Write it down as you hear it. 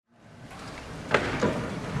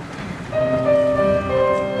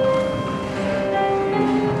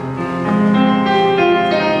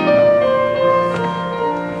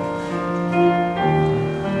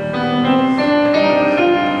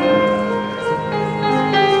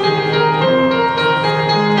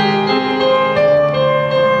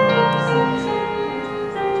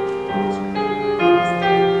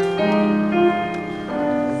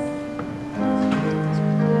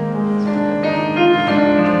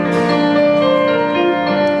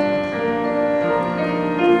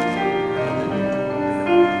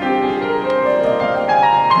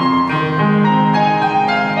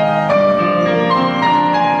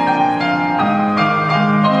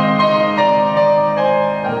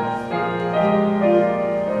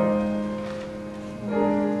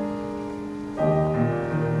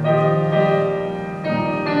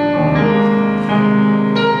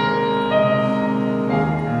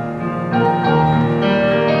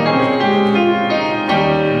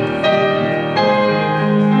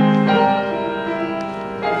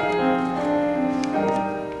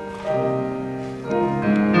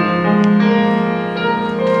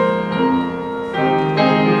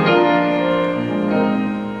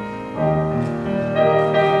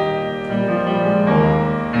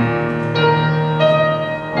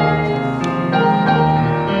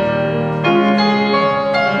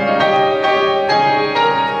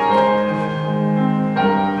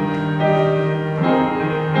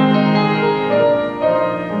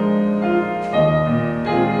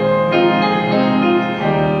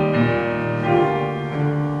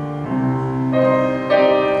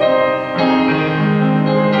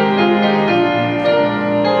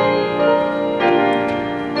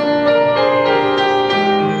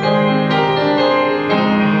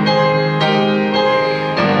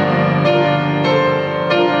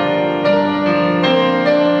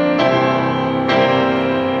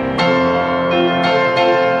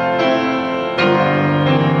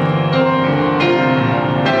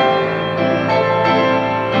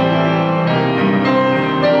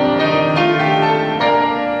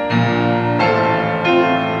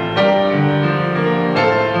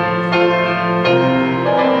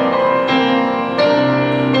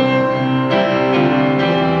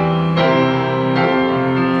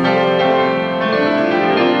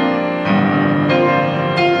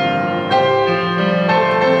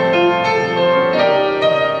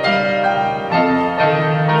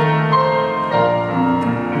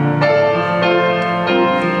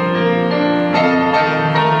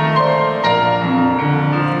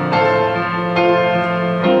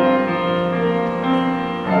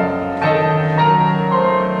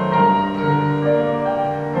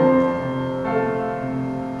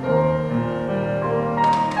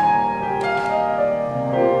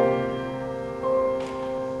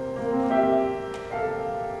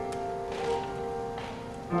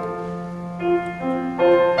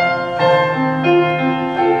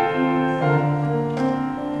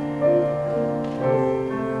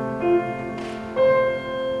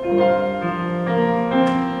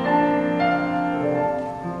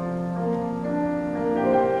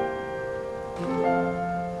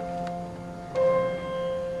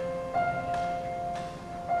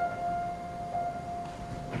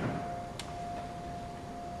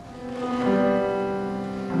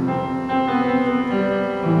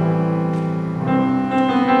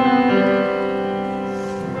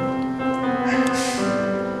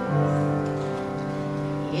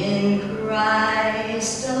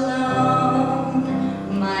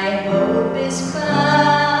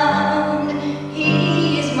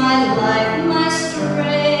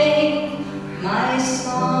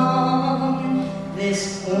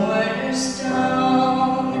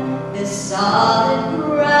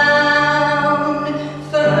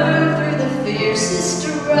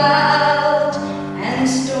drought and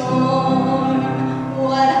storm.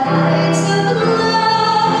 What heights of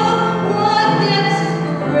love, what depths of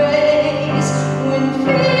grace, when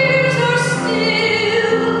fears are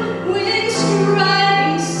still, when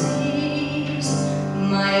striving cease.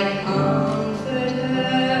 My comforter,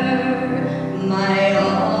 my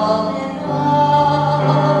all in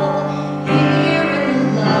all, here in the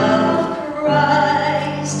love of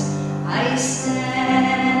Christ I stand.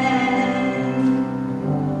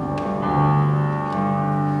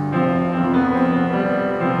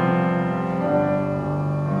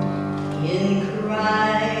 In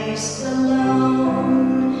Christ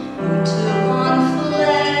alone, who took on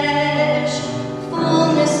flesh,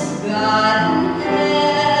 fullness of God and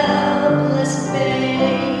helpless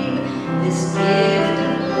babe, this gift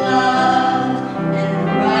of love and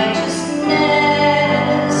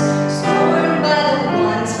righteousness, scorned by the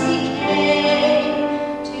ones he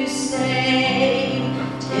came to save,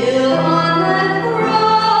 till on that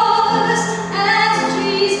cross, as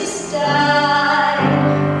Jesus died,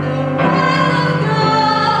 the wrath of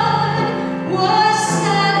God was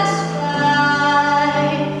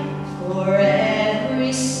satisfied. For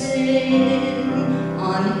every sin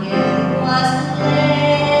on him was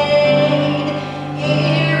laid.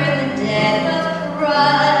 Here in the death of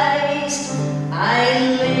Christ I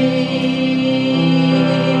live.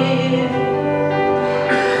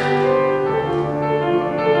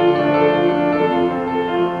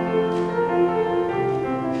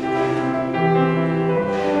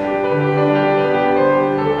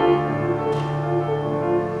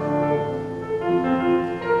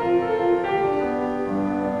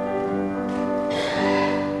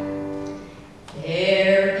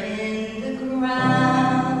 There in the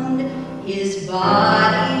ground his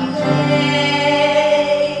body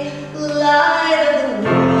lay, light of the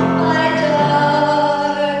world by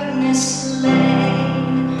darkness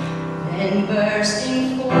slain, then bursting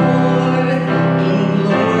forth in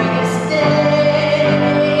glorious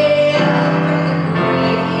day, out from the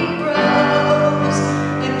grave he rose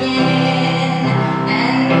again,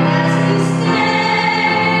 and as he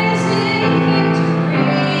stands in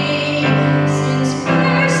victory, since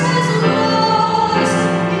curse has lost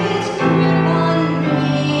its grip on me,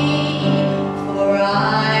 for I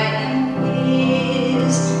am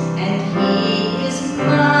his and he is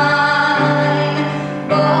mine,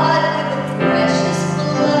 bought with the precious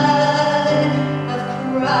blood of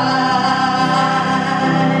Christ.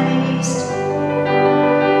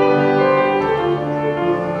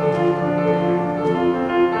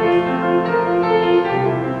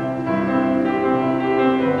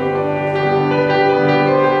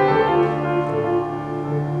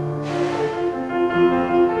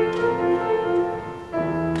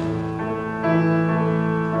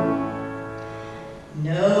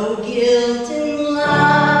 No guilt in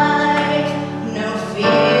life, no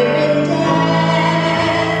fear in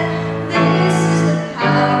death. This is the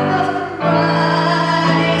power of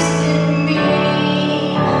Christ in me.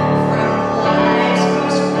 From life's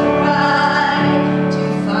first cry to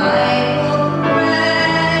final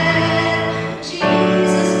breath,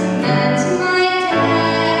 Jesus commands my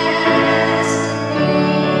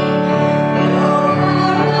destiny. No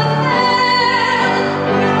power of hell,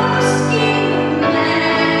 no scheme of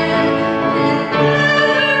man can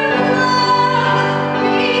ever pluck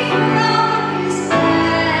me from his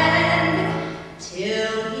hand,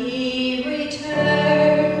 till he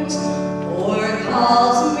returns or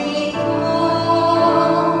calls me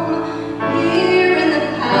home. Here in the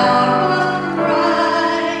power of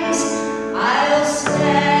Christ I'll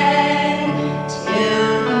stand,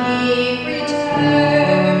 till he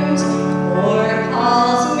returns or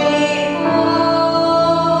calls me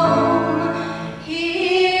home.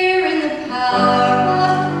 Here in the power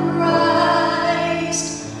of Christ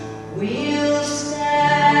we'll stand.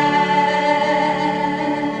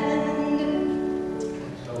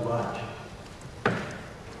 So much.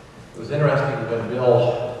 It was interesting when Bill,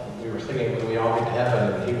 we were singing When We All Get to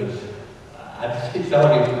Heaven, and he was, he's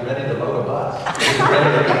telling me he was ready to load a bus. He was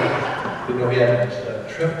ready to, he had a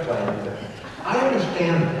trip planned. But I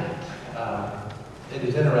understand that. It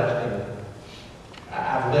is interesting.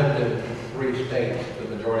 I've lived in 3 states the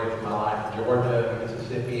majority of my life, Georgia,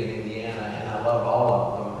 Mississippi, and Indiana, and I love all of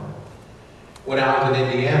them. When I was in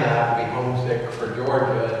Indiana, I'd be homesick for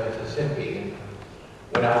Georgia and Mississippi.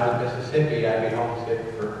 When I was in Mississippi, I'd be homesick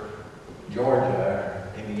for Georgia,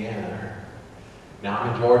 Indiana. Now I'm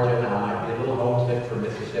in Georgia, and I might be a little homesick for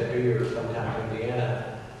Mississippi or sometimes Indiana.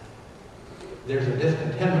 There's a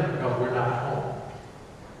discontentment because we're not home.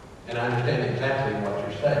 And I understand exactly what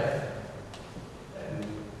you're saying. And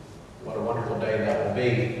what a wonderful day that will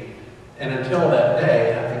be. And until that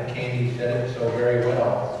day, I it so very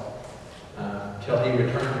well. Till he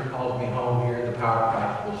returns and calls me home here, the power of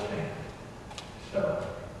Christ will stand. So,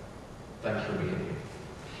 thanks for being here.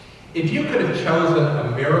 If you could have chosen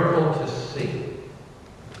a miracle to see,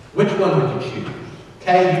 which one would you choose?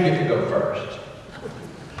 Kay, you get to go first.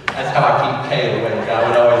 That's how I keep Kay awake. I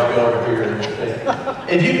would always go over here and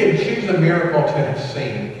see. If you could choose a miracle to have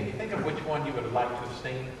seen, can you think of which one you would like to have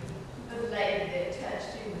seen? The lady that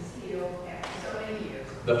touched him was healed after so many years.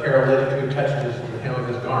 The paralytic who touched the hem of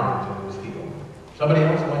his garment and was healed. Somebody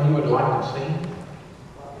else, one you would like to have seen?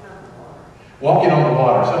 Walking on the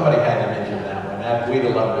water. Somebody had to mention that one. We'd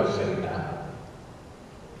have loved to have seen that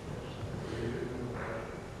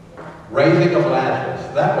one. Raising of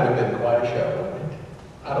Lazarus. That would have been quite a show, wouldn't it?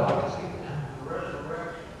 I'd like to see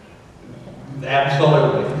that.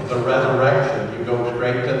 Absolutely. The resurrection. You go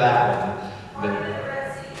straight to that one.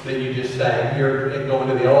 That you just say, you're going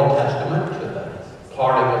to the Old Testament, to the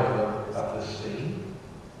parting of the sea.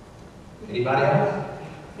 Anybody else?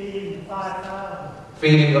 Feeding the 5,000.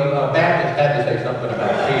 Feeding the Baptists had to say something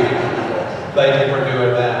about feeding. Thank you for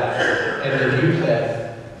doing that. And then you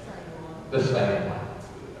said the same one.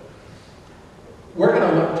 We're going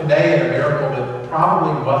to look today at a miracle that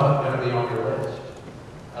probably wasn't going to be on your list.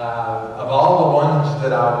 Of all the ones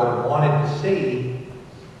that I would have wanted to see,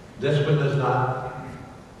 this one does not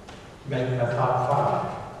make a top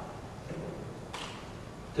 5.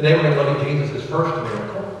 Today we're going to look at Jesus' first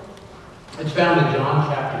miracle. It's found in John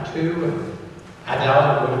chapter 2, and I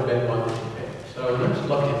doubt it would have been one that you picked. So let's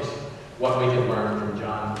look at what we can learn from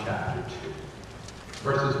John chapter 2,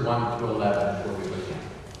 verses 1 to 11 before we begin.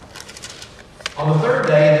 On the third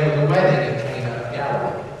day, there was a wedding in Cana of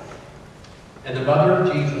Galilee, and the mother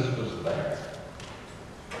of Jesus was there.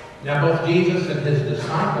 Now both Jesus and his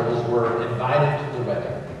disciples were invited to the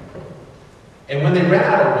wedding. And when they ran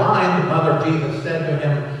out of wine, the mother of Jesus said to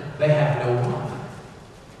him, "They have no wine."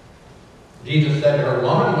 Jesus said to her,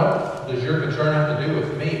 "Woman, what does your concern have to do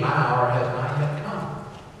with me? My hour has not yet come."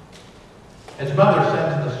 His mother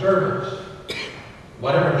said to the servants,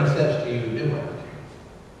 "Whatever he says to you, do it."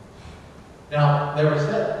 Now, there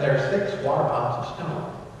are 6 water pots of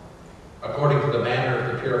stone, according to the manner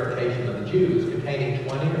of the purification of the Jews, containing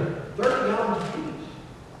 20 or 30 gallons of juice.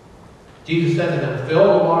 Jesus said to them,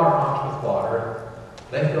 "Fill the water pots with water."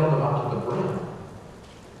 They filled them up to the brim.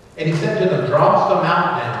 And he said to them, "Draw some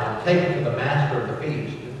out now and take it to the master of the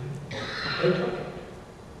feast." They took it.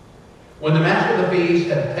 When the master of the feast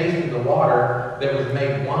had tasted the water that was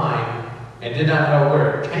made wine and did not know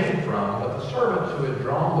where it came from, but the servants who had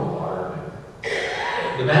drawn the water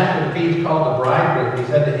knew. The master of the feast called the bridegroom.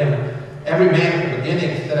 He said to him, "Every man from the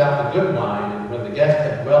beginning set out the good wine, and when the guest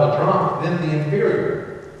had well drunk, then the inferior.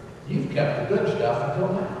 You've kept the good stuff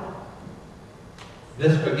until now."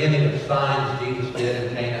 This beginning of signs Jesus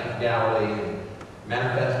did in Cana of Galilee and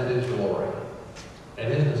manifested his glory,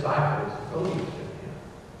 and his disciples believed in him.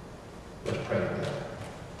 Let's pray together.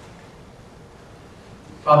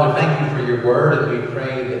 Father, thank you for your word, and we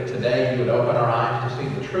pray that today you would open our eyes to see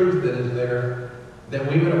the truth that is there, that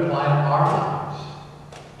we would apply to our lives,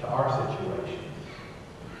 to our situations.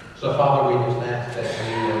 So, Father, we just ask that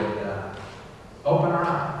you would open our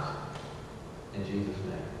eyes. In Jesus'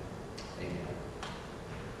 name, amen.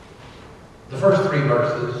 The first 3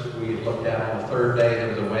 verses we looked at. On the third day there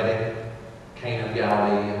was a wedding, Cana of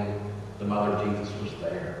Galilee, and the mother of Jesus was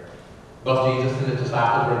there. Both Jesus and his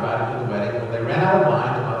disciples were invited to the wedding. When they ran out of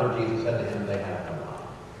wine, the mother of Jesus said to him, "They have no wine."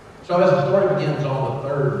 So as the story begins on the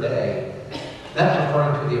third day, that's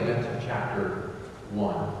referring to the events of chapter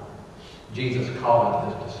 1. Jesus calling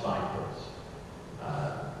his disciples.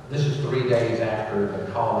 This is 3 days after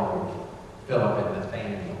the calling of Philip and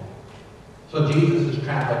Nathanael. So Jesus is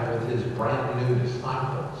traveling with his brand new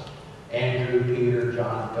disciples. Andrew, Peter,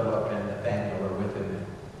 John, Philip, and Nathanael are with him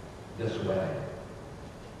in this wedding.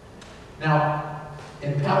 Now,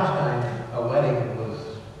 in Palestine, a wedding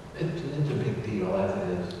it's a big deal as it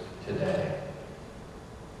is today.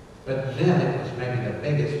 But then it was maybe the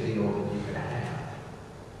biggest deal that you could have.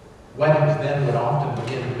 Weddings then would often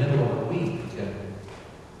begin in the middle of the week and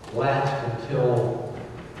last until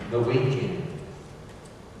the weekend.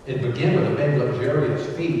 It'd begin with a big luxurious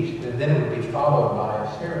feast, and then it would be followed by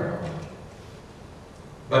a ceremony.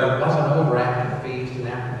 But it wasn't over after the feast and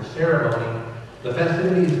after the ceremony. The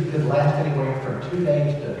festivities could last anywhere from 2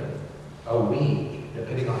 days to a week,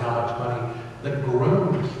 depending on how much money the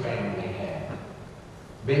groom's family had.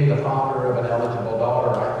 Being the father of an eligible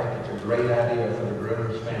daughter, I think it's a great idea for the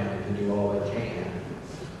groom's family to do all they can.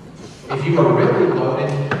 If you were really loaded,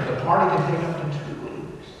 the party could take up to 2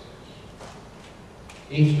 weeks.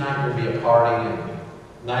 Each night would be a party, and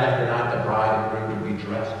night after night the bride and groom would be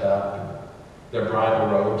dressed up. their bridal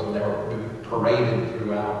robes, and they were paraded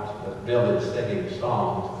throughout the village singing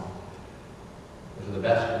songs. For the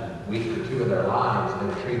best week or two of their lives, they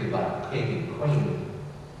were treated like king and queen.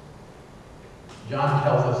 John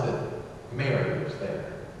tells us that Mary was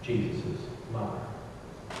there, Jesus' mother.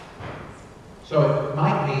 So it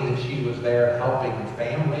might mean that she was there helping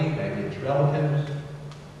family, maybe it's relatives,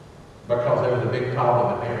 because there was a big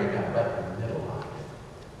problem and Mary got left in the middle of it.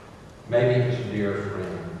 Maybe it was dear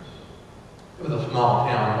friends. It was a small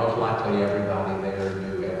town, most likely everybody there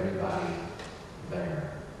knew everybody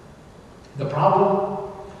there. The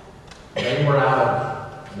problem, they were out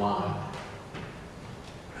of wine.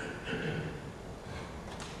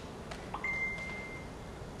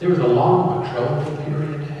 There was a long betrothal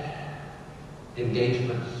period.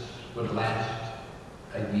 Engagements would last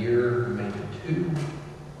a year, maybe two.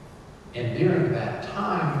 And during that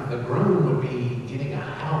time, the groom would be getting a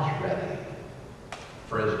house ready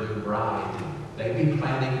for his new bride. They'd be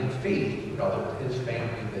planning the feast because it was his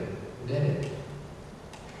family that did it.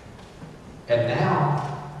 And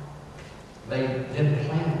now, they didn't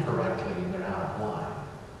plan correctly and they're out of wine.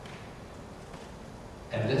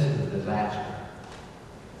 And this is a disaster.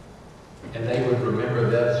 And they would remember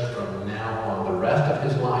this from now on the rest of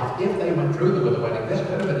his life. If they went through with the wedding, this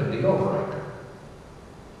could have been a deal breaker.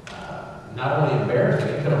 Not only embarrassing,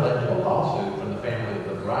 it could have led to a lawsuit from the family of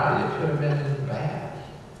the bride. It could have been bad.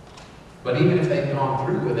 But even if they'd gone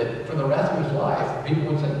through with it, for the rest of his life, people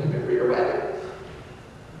would say, remember your wedding?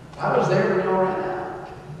 I was there when y'all ran out.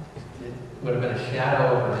 It would have been a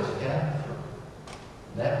shadow over his head from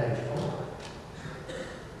that day forward.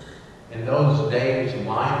 In those days,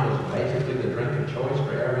 wine was basically the drink of choice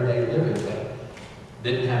for everyday living.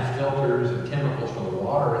 They didn't have filters and chemicals for the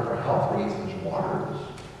water, and for health reasons, water was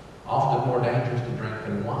often more dangerous to drink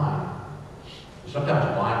than wine.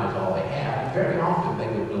 Sometimes wine was all they had, and very often they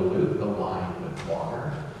would dilute the wine with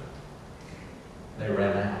water. They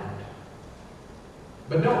ran out.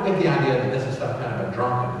 But don't get the idea that this is some kind of a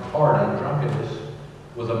drunken party. Drunkenness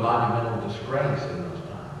was a monumental disgrace in those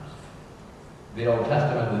times. The Old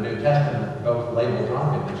Testament and the New Testament both label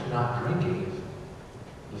drunkenness, not drinking,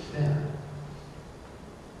 as the sin.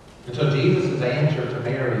 And so Jesus' answer to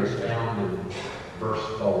Mary is found in verse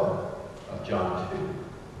 4 of John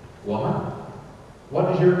 2. Woman, what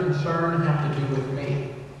does your concern have to do with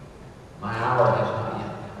me? My hour has not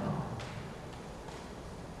yet come.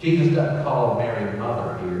 Jesus doesn't call Mary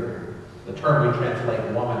mother here. The term we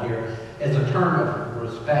translate woman here is a term of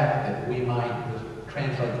respect that we might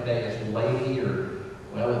translate today as lady, or,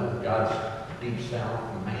 well, in God's deep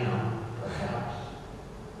south, ma'am, perhaps.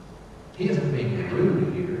 He isn't being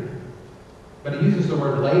rude here, but he uses the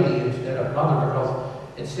word lady instead of mother because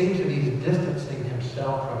it seems that he's distancing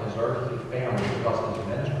himself from his earthly family because his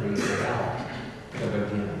ministry is about to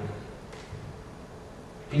begin.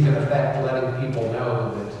 He's in effect letting people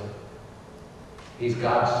know that he's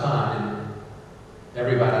God's son and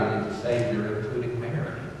everybody needs a Savior, including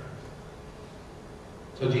Mary.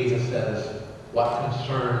 So Jesus says, what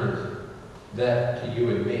concern is that to you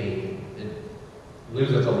and me? It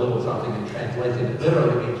loses a little something in translation. It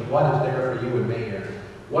literally means, what is there for you and me? Or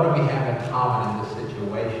what do we have in common in this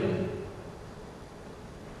situation?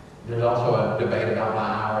 There's also a debate about my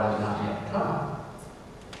hour has not yet come.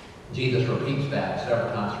 Jesus repeats that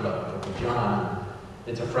several times throughout the book of John.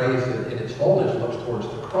 It's a phrase that in its fullness looks towards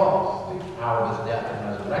the cross, the power of his death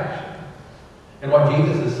and resurrection. And what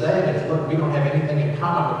Jesus is saying is, look, we don't have anything in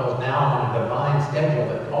common because now I'm on a divine schedule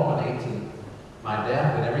that culminates in my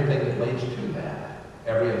death and everything that leads to that.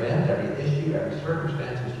 Every event, every issue, every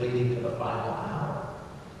circumstance is leading to the final hour.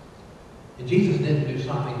 And Jesus didn't do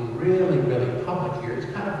something really, really public here.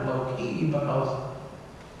 It's kind of low-key because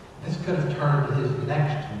this could have turned his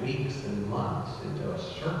next weeks and months into a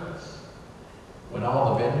circus. When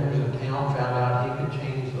all the vendors in town found out he could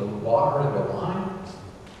change the water into wine,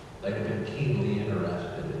 they'd have been keenly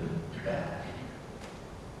interested in that.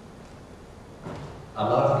 I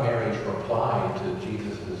love Mary's reply to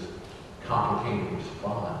Jesus' complicated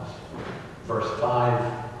response. Verse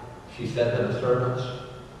 5, she said to the servants,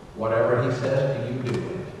 whatever he says to you, do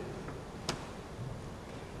it.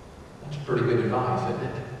 That's pretty good advice, isn't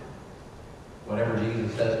it? Whatever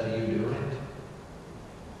Jesus says to you, do it.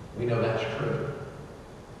 We know that's true.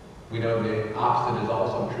 We know the opposite is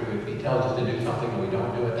also true. If he tells us to do something and we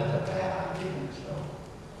don't do it, that's a bad idea. So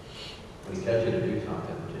when he tells you to do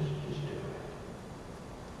something, just do it.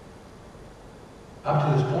 Up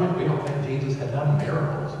to this point, we don't think Jesus had done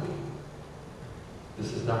miracles.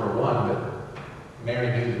 This is number one, but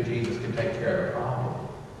Mary knew that Jesus could take care of the problem.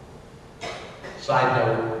 Side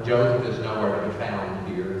note, Joseph is nowhere to be found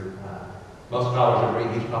here. Most scholars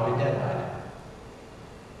agree he's probably dead by now.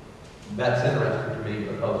 That's interesting to me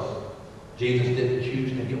because Jesus didn't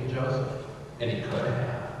choose to heal Joseph, and he could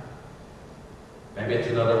have. Maybe it's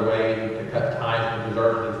another way to cut ties with his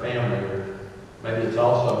earthly family, or maybe it's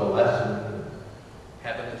also a lesson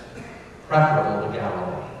that heaven is preferable to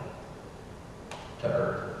Galilee, to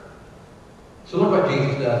earth. So look what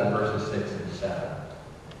Jesus does in verses 6 and 7.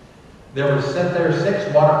 There were set there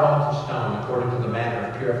 6 water pots of stone according to the manner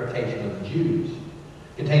of purification of the Jews,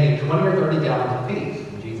 containing 20 or 30 gallons apiece.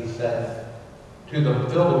 And Jesus said to them,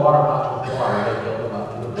 fill the water pots with water. They filled them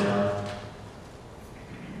up to the brim.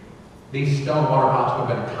 These stone water pots would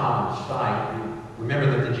have been a common sight.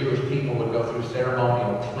 Remember that the Jewish people would go through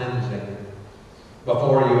ceremonial cleansing.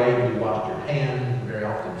 Before you ate, you washed your hands, very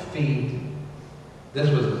often feet. This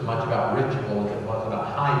was as much about ritual as it was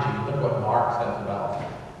about hygiene. Look what Mark says about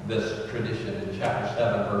this tradition in chapter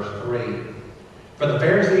 7, verse 3. For the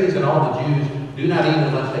Pharisees and all the Jews do not eat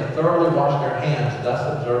unless they thoroughly wash their hands,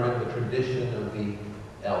 thus observing the tradition of the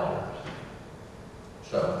elders.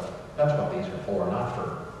 So that's what these are for, not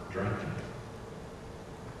for drinking.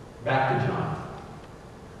 Back to John.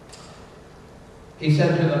 He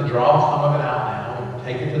said to them, draw some of it out now and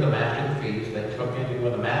take it to the master of the feast. They took it, and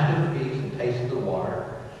when the master of the feast had tasted the water,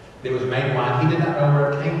 it was made wine. He did not know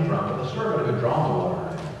where it came from, but the servant who had drawn the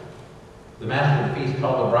water knew. The master of the feast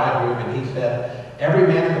called the bridegroom, and he said, every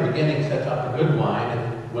man at the beginning sets out the good wine,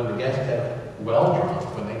 and when the guests have well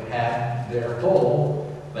drunk, when they've had their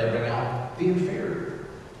full, they bring out the inferior.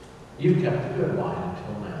 You've kept the good wine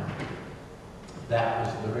until now. That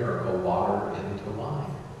was the miracle, water into wine.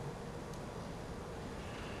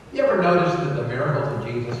 You ever notice that the miracles of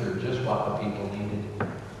Jesus are just what the people needed?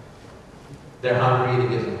 They're hungry, he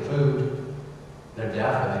gives them food. They're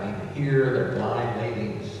deaf and they need to hear. They're blind, they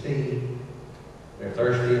need to see. They're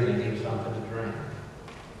thirsty and they need something to drink.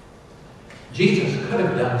 Jesus could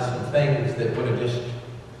have done some things that would have just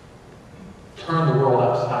turned the world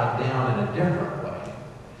upside down in a different way.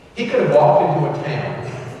 He could have walked into a town,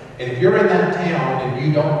 and if you're in that town and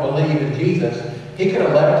you don't believe in Jesus, he could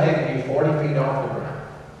have levitated you 40 feet off the ground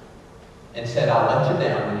and said, I'll let you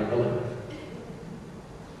down when you believe.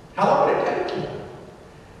 How long would it take you?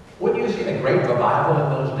 Wouldn't you see the great revival in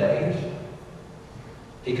those days?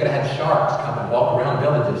 He could have had sharks come and walk around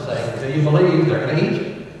villages saying, do you believe they're going to eat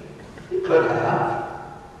you? He could have.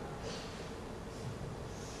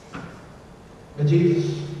 But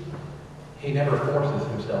Jesus, he never forces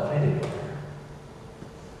himself anywhere.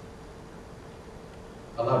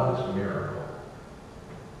 I love this miracle.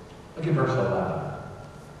 Look at verse 11.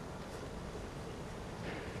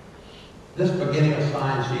 This beginning of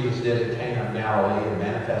signs Jesus did at Cana of Galilee and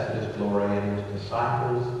manifested his glory, and his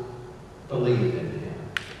disciples believed in him.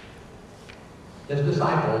 His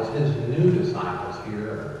disciples, his new disciples here,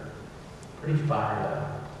 are pretty fired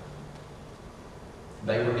up.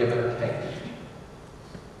 They were given a taste.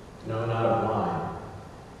 No, not of wine.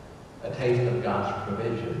 A taste of God's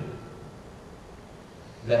provision.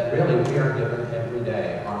 That really we are given every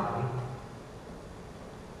day, aren't we?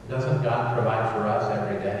 Doesn't God provide for us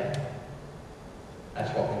every day?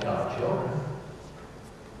 That's what we tell our children.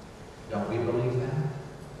 Don't we believe that?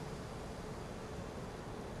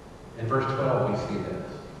 In verse 12 we see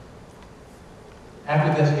this.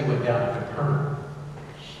 After this he went down to Capernaum.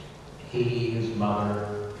 He, his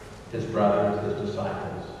mother, his brothers, his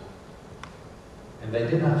disciples. And they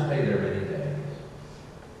did not stay there many days.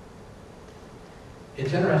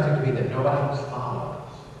 It's interesting to me that nobody else followed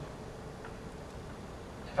us.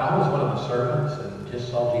 If I was one of the servants and just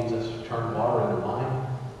saw Jesus turn water into wine,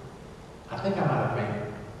 I think I might have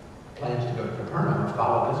made plans to go to Capernaum and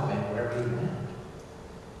follow this man wherever he went.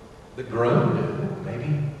 The groom knew.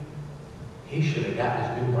 Maybe he should have got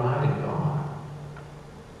his new bride and gone.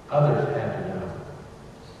 Others had to know.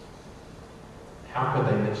 How could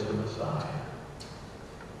they miss the Messiah?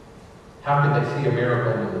 How could they see a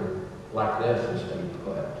miracle like this and stay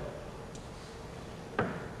put?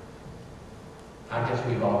 I guess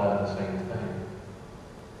we've all done the same thing.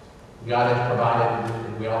 God has provided,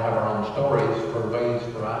 and we all have our own stories for ways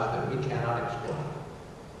for us that we cannot explain.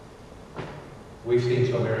 We've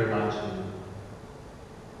seen so very much, and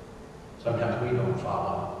sometimes we don't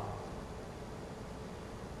follow.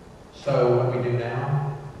 So what we do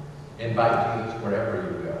now, invite Jesus wherever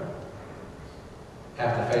you go.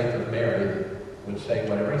 Have the faith of Mary that would say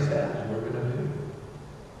whatever he says, we're going to do.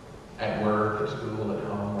 At work, at school, at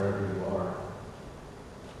home, wherever you are.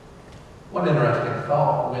 One interesting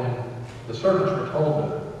thought, when the servants were told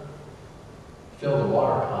to fill the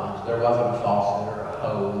water pots, there wasn't a faucet or a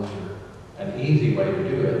hose or an easy way to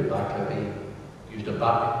do it, like they used a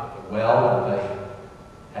bucket, a well, and they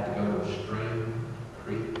had to go to a stream,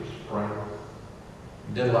 creek, or spring.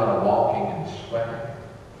 did a lot of walking and sweating.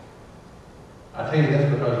 I tell you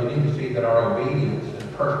this because you need to see that our obedience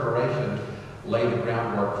and perspiration laid the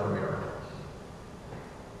groundwork for miracles.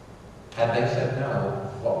 Had they said no,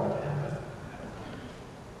 what would have happened?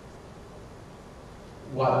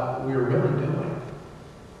 What we're really doing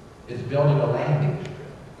is building a landing strip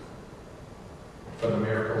for the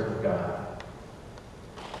miracles of God.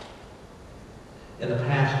 In the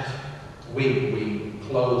past week, we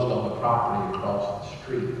closed on the property across the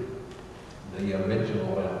street, the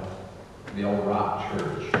original, the old Rock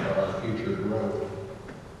Church for our future growth.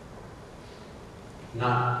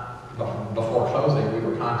 Before closing, we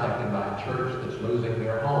were contacted by a church that's losing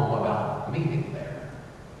their home about meeting there.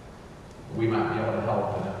 We might be able to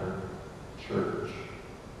help another church.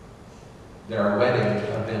 There are wedding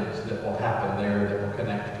events that will happen there that will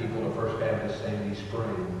connect people to First Baptist Sandy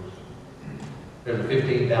Springs. There's a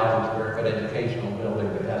 15,000 square foot educational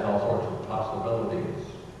building that has all sorts of possibilities.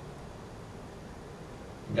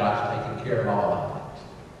 God's taking care of all of it.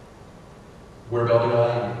 We're building a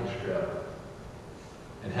landing strip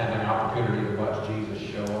and having an opportunity to watch Jesus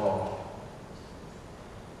show off.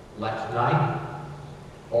 Last night,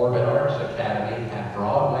 Orbit Arts Academy had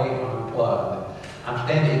Broadway Unplugged. I'm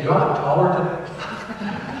standing, do I look taller today?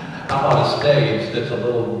 I'm on a stage that's a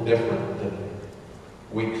little different than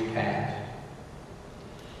weeks past.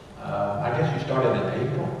 I guess you started in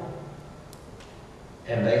April.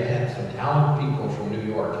 And they had some talented people from New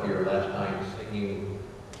York here last night singing,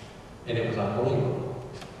 and it was unbelievable.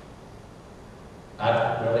 I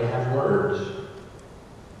don't really have words.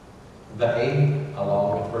 They,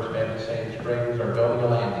 along with First Baptist Sandy Springs, are building a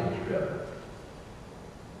landing strip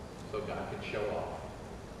so God can show off.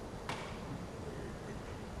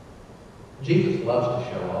 Jesus loves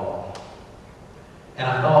to show off. And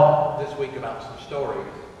I thought this week about some stories.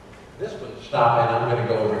 This one, stop and I'm going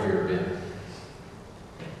to go over here a bit.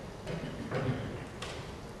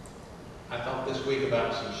 I thought this week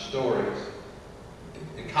about some stories.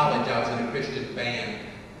 In college, I was in a Christian band.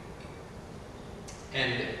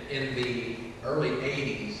 And in the early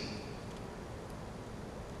 80s,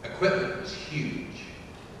 equipment was huge.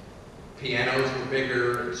 Pianos were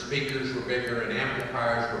bigger, speakers were bigger, and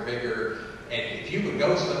amplifiers were bigger. And if you would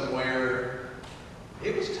go somewhere,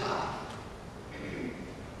 it was tough.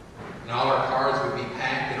 And all our cars would be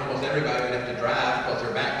packed, and almost everybody would have to drive because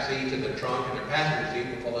their back seats and their trunk and their passenger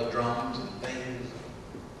seat were full of drums and things.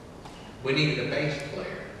 We needed a bass player.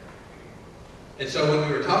 And so when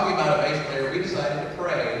we were talking about a bass player, we decided to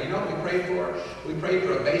pray. And you know what we prayed for? We prayed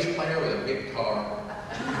for a bass player with a big car.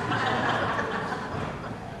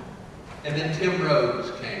 And then Tim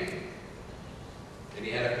Rhodes came. And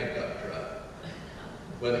he had a pickup truck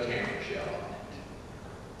with a camera shell on it.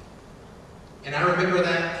 And I remember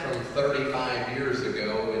that from 35 years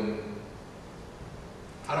ago, and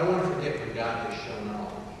I don't want to forget when God has shown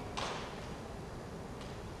off.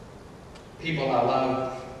 People I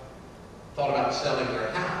love thought about selling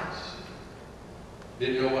their house.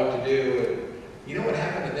 Didn't know what to do. And you know what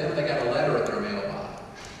happened to them? They got a letter in their mailbox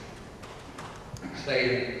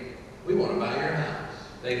saying, "We want to buy your house."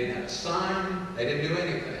 They didn't have a sign. They didn't do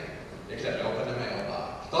anything except open the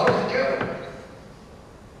mailbox. Thought it was a joke.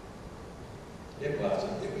 It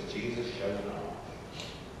wasn't. It was Jesus showing off.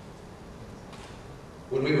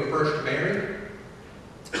 When we were first married,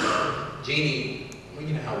 Jeannie, well,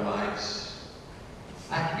 you know how wives,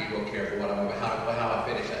 I have to be real careful how I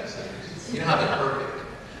finish that sentence. You know how they're perfect.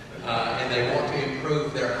 And they want to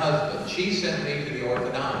improve their husband. She sent me to the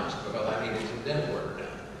orthodontist because I needed some dental work done.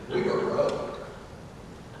 We were broke.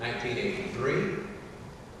 1983.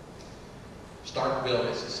 Starkville,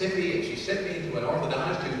 Mississippi, and she sent me to an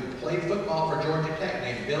orthodontist who played football for Georgia Tech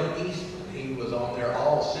named Bill Eastman. He was on their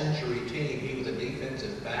all-century team. He was a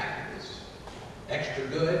defensive back. He was extra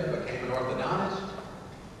good, became an orthodontist.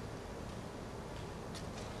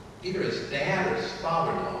 Either his dad or his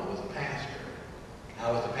father-in-law was a pastor.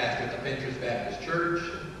 I was the pastor at the Pinterest Baptist Church.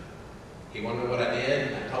 He wondered what I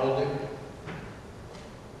did, and I told him.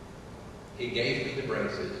 He gave me the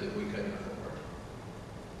braces that we couldn't afford.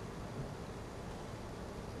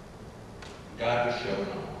 God was showing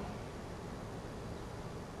off.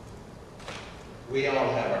 We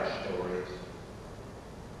all have our stories.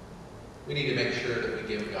 We need to make sure that we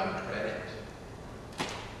give God credit.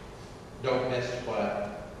 Don't miss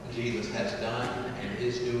what Jesus has done and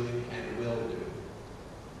is doing and will do.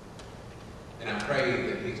 And I pray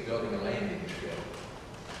that He's building a landing strip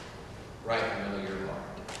right in the middle of your heart.